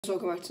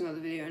Welcome back to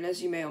another video, and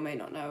as you may or may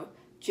not know,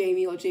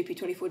 Jaime, or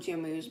JP24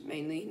 Jaime was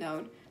mainly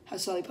known,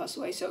 has sadly passed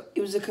away, so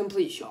it was a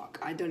complete shock.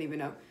 I don't even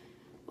know,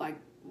 like,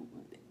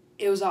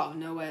 it was out of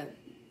nowhere,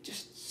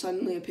 just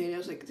suddenly appeared. I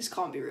was like, this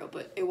can't be real,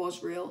 but it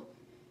was real.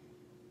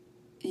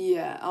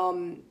 Yeah,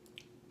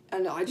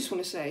 and I just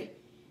want to say,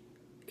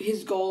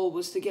 his goal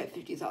was to get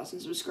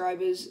 50,000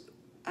 subscribers,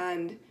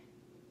 and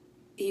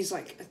he's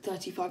like at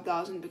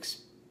 35,000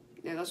 because,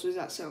 yeah, that's what he's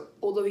at. So,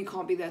 although he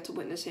can't be there to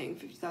witness hitting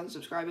 50,000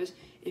 subscribers,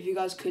 if you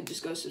guys could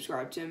just go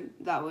subscribe to him,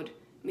 that would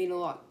mean a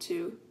lot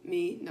to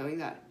me, knowing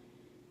that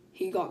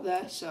he got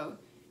there. So,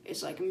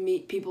 it's like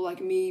people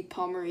like me,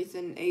 Palmer,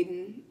 Ethan,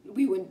 Aiden,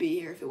 we wouldn't be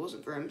here if it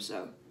wasn't for him.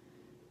 So,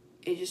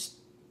 it just,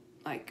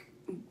 like,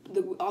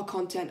 our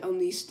content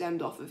only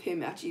stemmed off of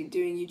him actually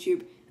doing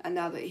YouTube, and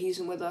now that he's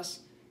with us,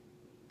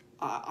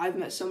 I've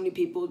met so many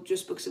people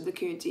just because of the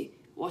community.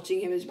 Watching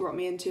him has brought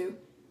me into,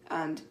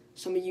 and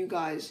some of you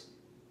guys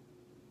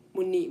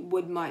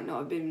might not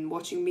have been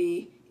watching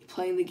me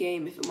playing the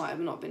game if it might have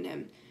not been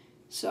him.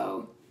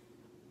 So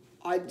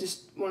I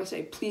just want to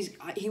say, please,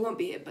 he won't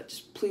be here, but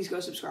just please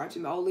go subscribe to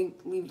him. I'll leave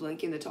the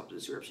link in the top of the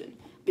description.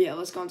 But yeah,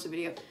 let's go on to the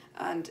video.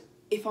 And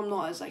if I'm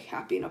not as like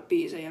happy and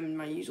upbeat as I am in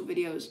my usual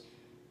videos,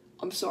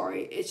 I'm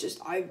sorry. It's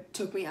just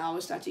took me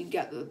hours to actually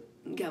get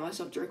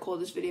myself to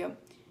record this video.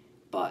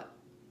 But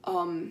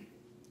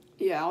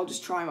yeah, I'll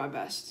just try my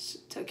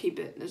best to keep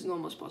it as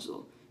normal as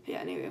possible. Yeah,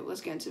 anyway, let's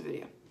get into the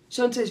video.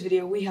 So in today's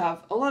video, we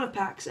have a lot of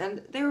packs,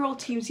 and they're all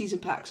team season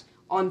packs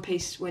on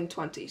Pacwyn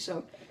 20.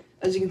 So,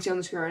 as you can see on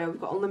the screen right now, we've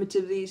got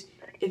unlimited of these.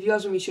 If you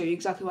guys want me to show you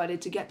exactly what I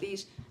did to get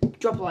these,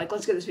 drop a like.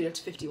 Let's get this video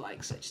to 50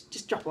 likes. So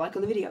just drop a like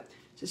on the video.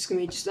 So it's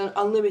going to be just an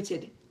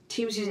unlimited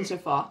team season so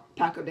far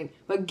pack opening,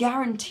 but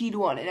guaranteed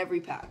one in every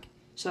pack.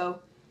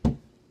 So,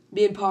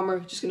 me and Palmer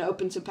are just going to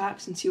open some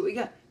packs and see what we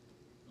get.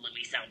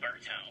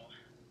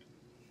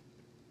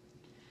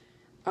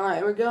 Alright,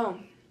 here we go.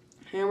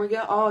 Here we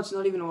go. Oh, it's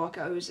not even a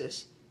walkout. Who's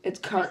this? It's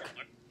Kirk.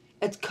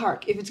 It's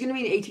Kirk. If it's going to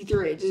be an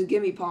 83, just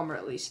give me Palmer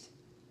at least.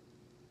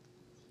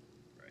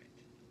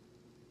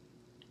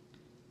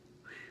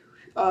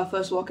 Right.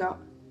 First walkout.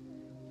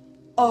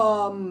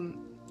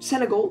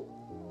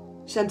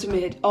 Senegal. Centre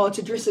mid. Oh, it's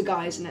a Drissa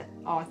guy, isn't it?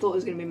 Oh, I thought it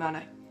was going to be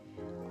Mane.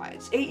 Right,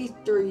 it's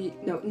 83.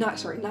 No,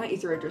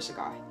 93 Drissa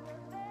guy.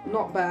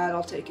 Not bad,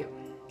 I'll take it.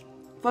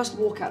 First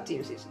walkout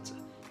team season, so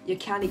you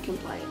can't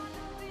complain.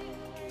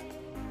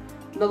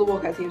 Another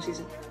walkout team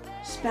season.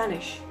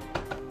 Spanish.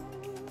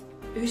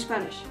 Who's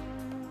Spanish?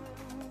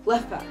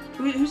 Left back.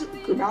 Who's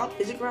it? Grimaldo?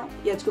 Is it Grimaldo?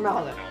 Yeah, it's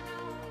Grimaldo.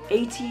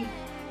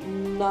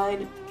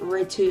 89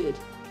 rated.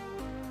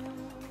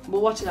 We're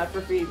watching that for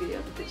a free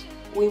video because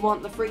we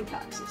want the free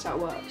packs. That's how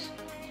it works.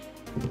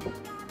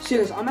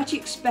 Seriously, I'm actually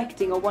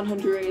expecting a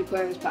 100 rated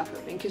player in this pack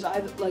opening because I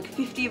have like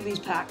 50 of these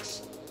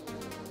packs.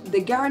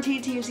 The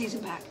guaranteed team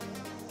season pack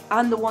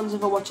and the ones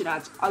of our watching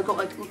ads. I've got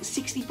like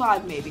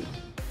 65 maybe.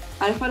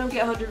 And if I don't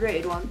get a 100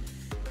 rated one,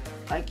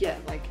 like, yeah,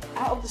 like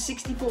out of the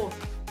 64,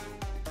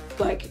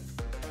 like,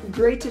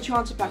 greater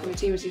chance of packing the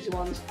team season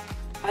ones.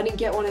 I didn't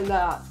get one in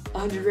that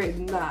 100 rated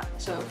than that,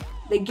 so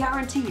they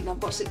guaranteed, and I've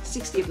got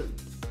 60 of them.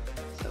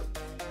 So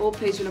all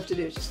Pacwyn have to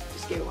do is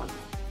just give it one.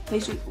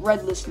 Pacwyn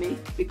red list me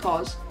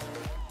because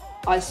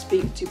I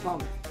speak to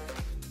Palmer.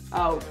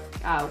 Oh,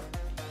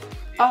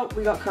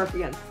 we got Kirk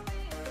again.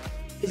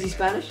 Is he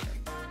Spanish?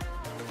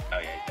 Oh yeah,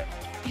 he's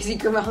definitely. Is he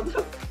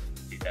Grimaldo?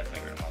 He's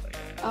definitely Grimaldo,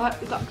 yeah.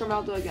 We got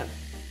Grimaldo again.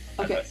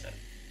 Okay.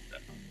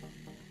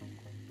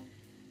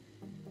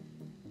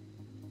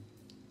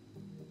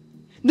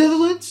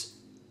 Netherlands,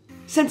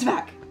 centre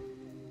back.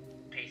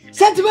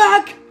 Centre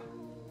back.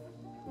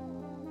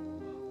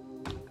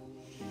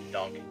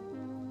 Donk.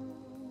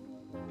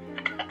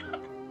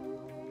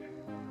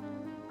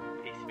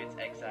 Pacybits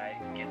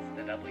XI gets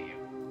the W.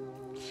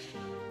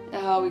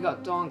 Oh, we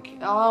got Donk.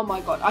 Oh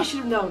my god, I should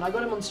have known. I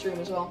got him on stream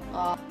as well.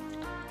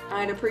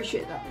 I'd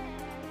appreciate that.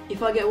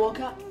 If I get a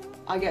walkout,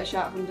 I get a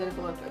shout from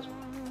Jennifer Lopez.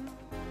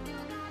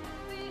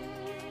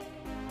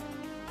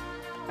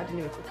 I didn't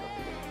even click up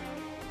again.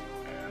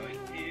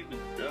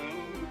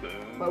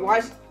 Wait, why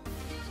is...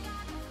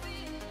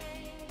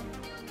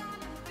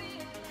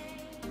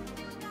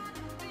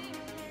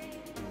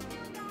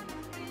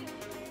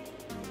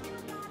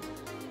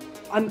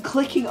 I'm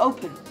clicking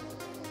open.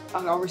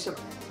 Okay, I'll restart.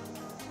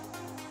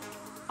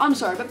 I'm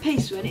sorry, but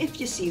Pacwyn, if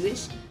you see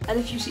this, and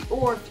if you see,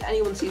 or if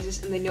anyone sees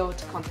this and they know how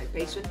to contact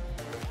Pacwyn,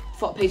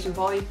 Pacwyn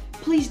for you,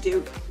 please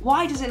do.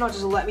 Why does it not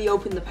just let me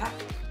open the pack?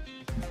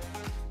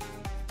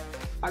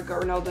 I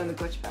got Ronaldo in the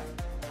glitch pack.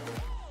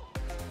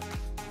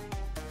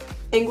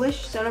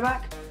 English, centre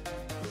back?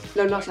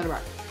 No, not centre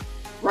back.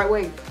 Right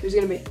wing. Who's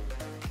gonna be?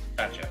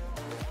 Gotcha.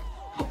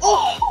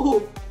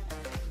 Oh!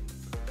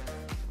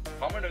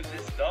 Palmer knows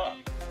his stuff.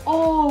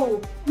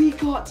 Oh, we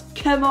got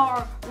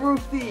Kemar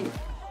Rufi.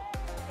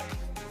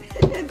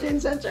 Jin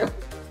Sancho.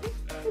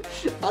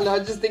 I know, I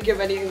just think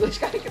of any English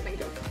guy I can think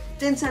of.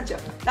 Jin Sancho.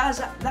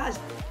 That is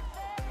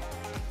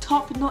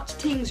top-notch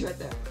things right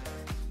there.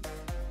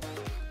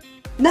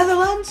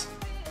 Netherlands?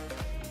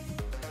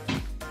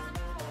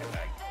 Right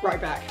back.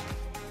 Right back.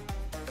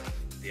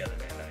 The the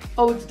other Van Dyke.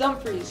 Oh, it's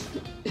Dumfries.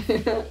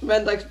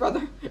 Van Dyke's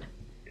brother. Yeah.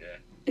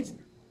 It's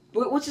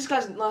what's this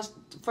guy's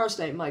first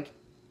name? Like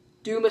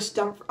Dumas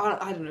Dumfries.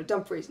 I don't know.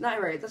 Dumfries.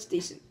 Not right. That's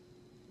decent.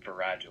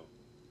 Fragile.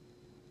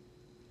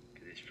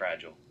 Because he's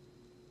fragile.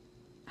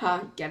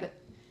 Huh? Get it?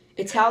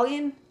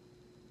 Italian.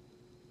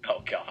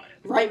 Oh God.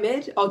 Right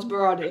mid. Oh, it's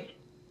Berardi.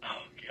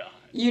 Oh God.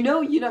 You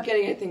know you're not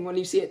getting anything when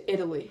you see it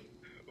Italy.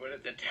 When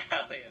it's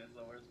Italian, it's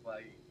the worst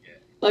flag you can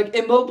get. Like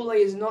Immobile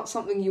is not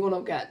something you want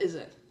to get, is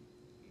it?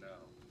 No.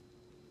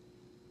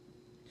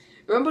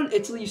 Remember when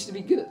Italy used to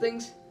be good at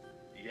things?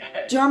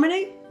 Yes.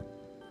 Germany.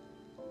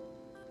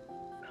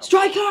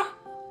 Striker.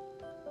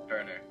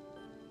 Werner.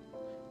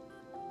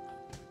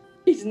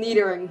 He's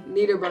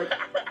Niederberg.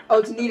 Oh,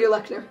 it's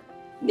Niederlechner.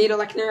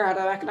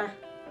 Niederlechner.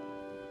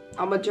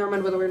 I'm a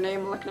German with a weird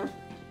name, Lechner.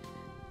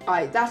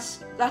 Alright,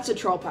 that's a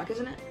troll pack,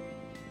 isn't it?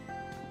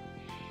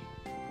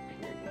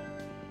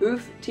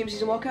 Oof, team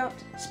season walkout.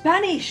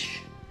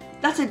 Spanish!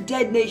 That's a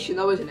dead nation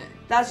though, isn't it?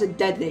 That's a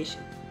dead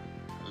nation.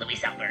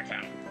 Luis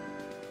Alberto.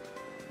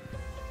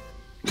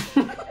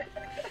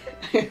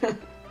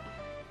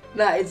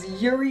 Nah, it's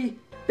Yuri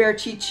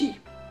Berchichi.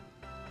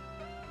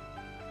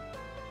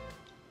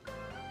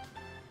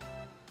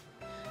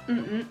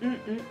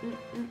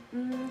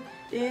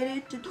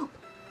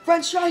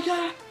 French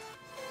striker!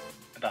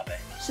 Mbappe.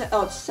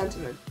 Oh, it's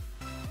Sentiment.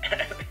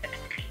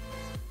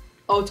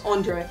 Oh, it's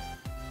Andre.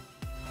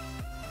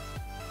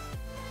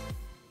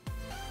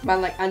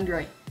 Man, like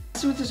Andre.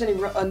 See if there's any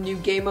new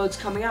game modes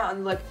coming out,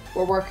 and like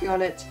we're working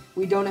on it.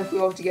 We don't know if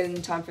we'll have to get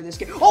in time for this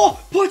game. Oh,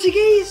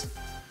 Portuguese!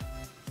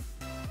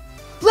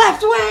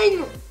 Left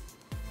wing!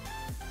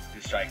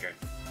 The striker.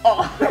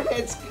 Oh,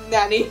 it's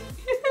Nanny.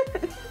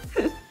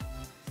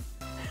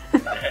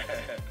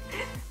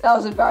 That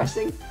was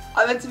embarrassing.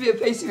 I meant to be a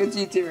Pacybits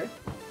YouTuber.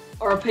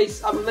 Or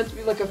I'm meant to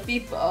be like a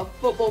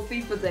football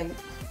FIFA thing.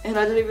 And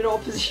I don't even know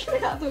what position I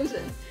have those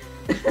in.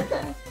 That's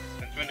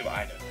when do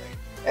I know things?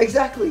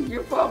 Exactly,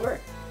 you're a bomber.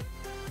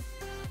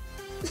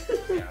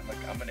 Yeah,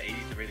 I'm an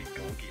 80th rated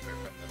goalkeeper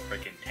from the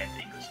freaking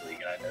 10th English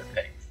League and I know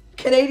things.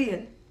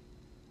 Canadian.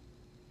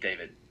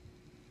 David.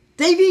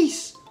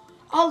 Davies!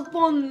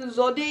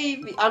 Alfonso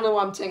Davies. I don't know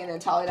why I'm saying an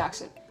Italian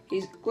accent.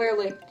 He's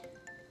clearly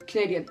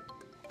Canadian.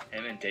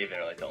 Him and David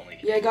are like the only.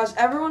 Yeah, guys,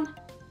 everyone,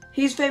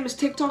 he's a famous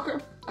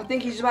TikToker. I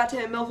think he's about to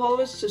hit 1 million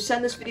followers, so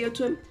send this video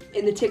to him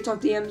in the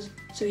TikTok DMs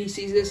so he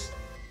sees this.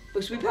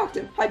 Looks we packed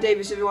him. Hi,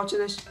 Davis, if you're watching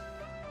this.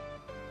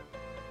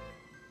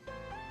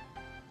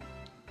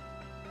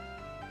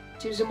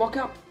 Teams in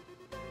walkout?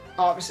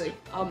 Obviously.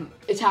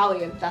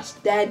 Italian. That's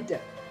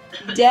dead.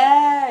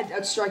 Dead.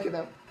 That's striker,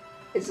 though.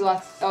 It's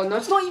Oh, no,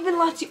 it's not even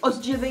Lazio. Oh, it's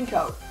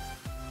Giovinco.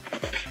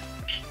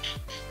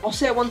 I'll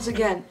say it once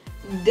again.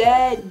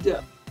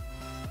 Dead.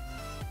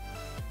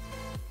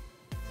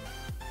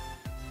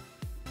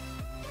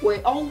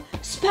 Wait, oh,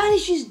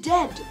 Spanish is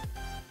dead.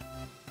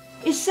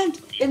 It's sent,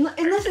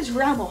 unless it's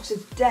Ramos,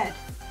 it's dead.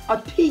 Or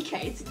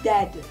PK, it's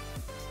dead.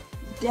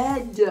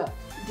 Dead.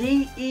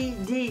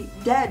 D-E-D,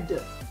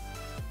 dead.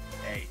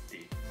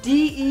 A-D.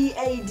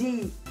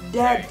 D-E-A-D,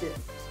 dead.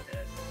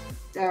 Dead.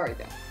 There we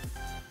go.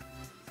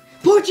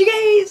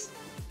 Portuguese!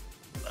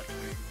 Left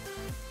wing.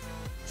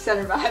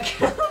 Center back.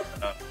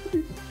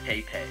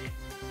 Pepe.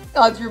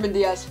 Oh, it's Ruben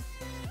Diaz.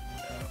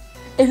 No.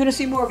 If you want to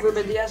see more of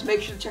Ruben Diaz,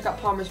 make sure to check out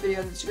Palmer's video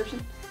in the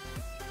description.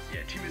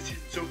 Yeah, team of the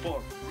season so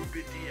far, Ruben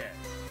Diaz.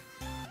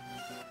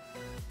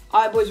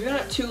 Alright, boys, we're gonna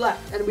have 2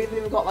 left, and we haven't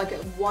even got like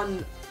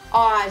one.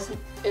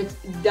 It's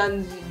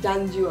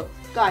Danzio.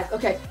 Guys,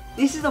 okay,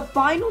 this is the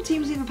final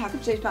team season pack of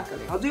today's pack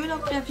opening. I'll do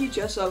another one in the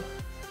future, so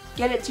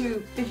get it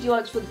to 50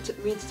 likes for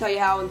me to tell you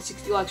how, and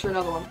 60 likes for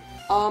another one.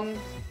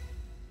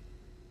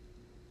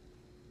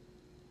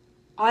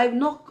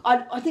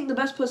 I think the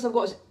best person I've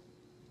got is.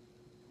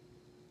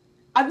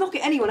 I've not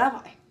got anyone, have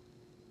I?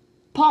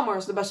 Palmer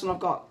is the best one I've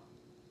got.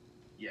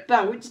 Yeah.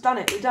 Bang, we've just done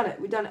it. We've done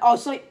it. Oh,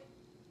 sorry.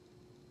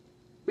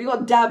 We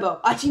got Dabo.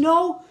 Actually,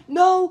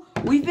 no.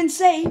 We've been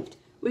saved.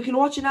 We can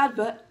watch an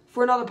advert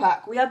for another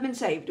pack. We have been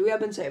saved. We have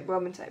been saved.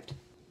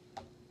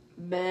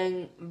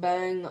 Bang,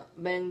 bang,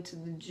 bang to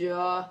the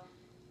jaw.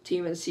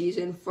 Team of the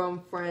season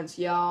from France,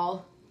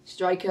 y'all.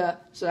 Striker,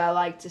 so I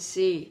like to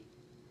see.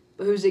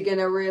 But who's it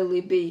gonna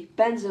really be?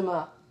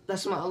 Benzema.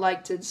 That's what I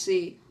like to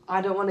see.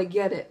 I don't want to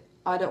get it.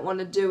 I don't want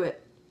to do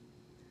it.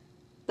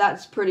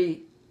 That's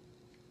pretty.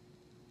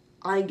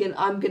 I'm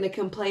gonna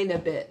complain a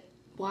bit.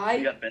 Why?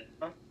 You got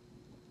Benzema?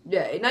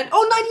 Yeah,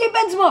 98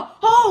 Benzema!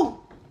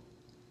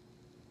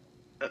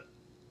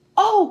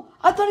 Oh,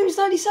 I thought he was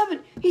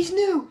 97. He's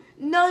new.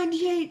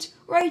 98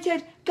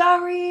 rated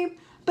Karim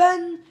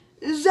Benzema.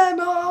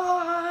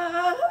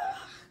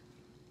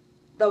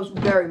 That was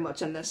very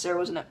much unnecessary,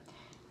 wasn't it?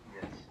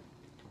 Yes.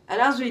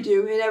 And as we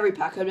do in every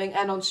pack opening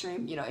and on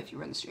stream, you know, if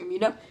you're in the stream, you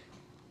know.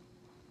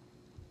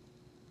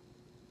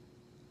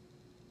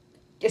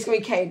 It's gonna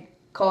be Kane.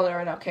 Calling it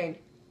right now, Kane.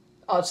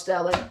 Oh, it's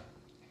Sterling.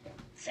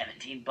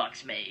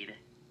 $17 made.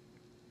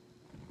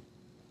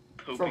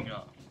 Pooping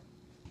off.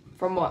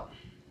 From what?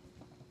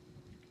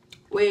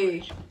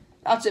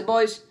 That's it,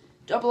 boys.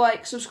 drop a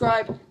like,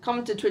 subscribe,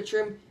 comment to Twitch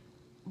room.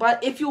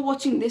 But if you're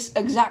watching this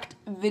exact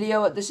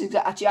video at this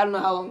exact, actually I don't know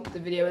how long the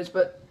video is,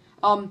 but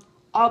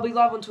I'll be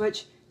live on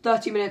Twitch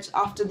 30 minutes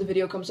after the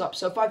video comes up.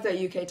 So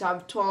 5:30 UK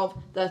time,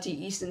 12:30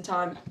 Eastern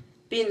time.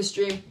 Be in the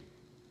stream.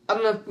 I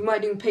don't know if we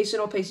might do Pacwyn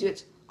or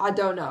Pacybits. I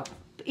don't know.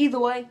 But either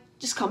way,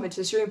 just come into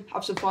the stream,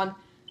 have some fun.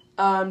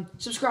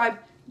 Subscribe,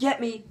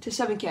 get me to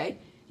 7K.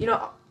 You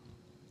know,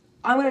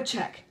 I'm going to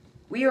check.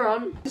 We are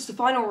on, it's the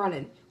final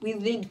run-in. We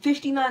need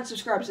 59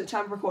 subscribers at the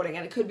time of recording,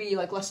 and it could be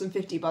like less than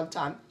 50 by the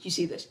time you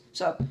see this.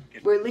 So,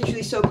 we're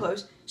literally so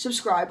close.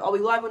 Subscribe. I'll be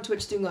live on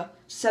Twitch doing a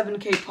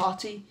 7K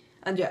party.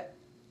 And yeah,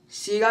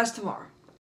 see you guys tomorrow.